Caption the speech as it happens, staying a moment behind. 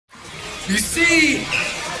You see,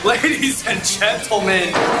 ladies and gentlemen,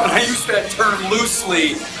 and I use that term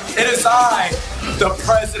loosely, it is I, the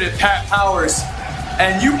President, Pat Powers,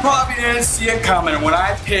 and you probably didn't see it coming when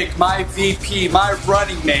I picked my VP, my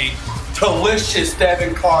running mate, delicious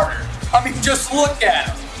Devin Carter. I mean, just look at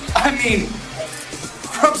him. I mean,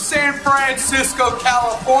 from San Francisco,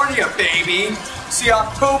 California, baby. See,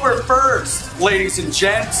 October 1st, ladies and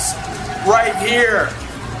gents, right here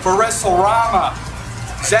for WrestleRama.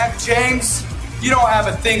 Zac James, you don't have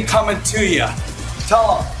a thing coming to you.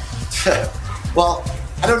 Tell him. Well,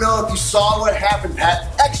 I don't know if you saw what happened, Pat.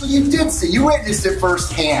 Actually, you did see. You witnessed it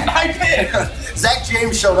firsthand. I did. Zac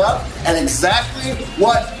James showed up, and exactly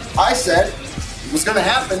what I said was going to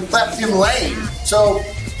happen left him laying. So,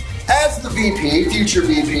 as the VP, future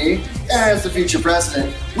VP, and as the future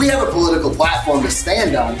president, we have a political platform to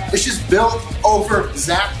stand on. It's just built over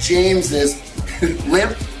Zac James's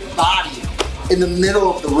limp body in the middle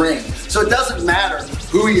of the ring. So it doesn't matter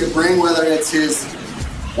who you bring, whether it's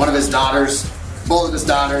one of his daughters, both of his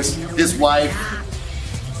daughters, his wife,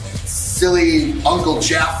 silly Uncle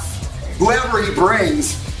Jeff, whoever he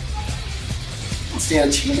brings, don't stand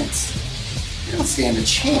a chance. They don't stand a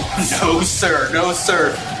chance. No, sir. No,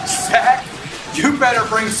 sir. Zac, you better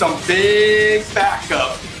bring some big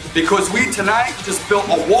backup because we tonight just built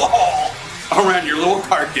a wall around your little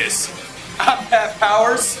carcass. I'm Pat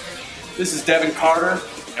Powers. This is Devin Carter,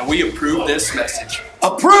 and we approve this message.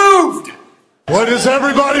 Approved! What does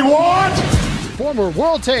everybody want? Former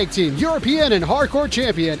World Tag Team, European, and Hardcore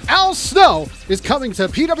Champion Al Snow is coming to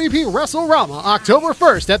PWP WrestleRama October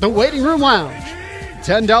 1st at the Waiting Room Lounge.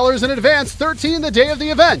 $10 in advance, $13 the day of the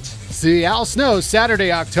event. See Al Snow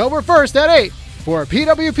Saturday, October 1st at 8 for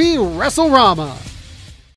PWP WrestleRama.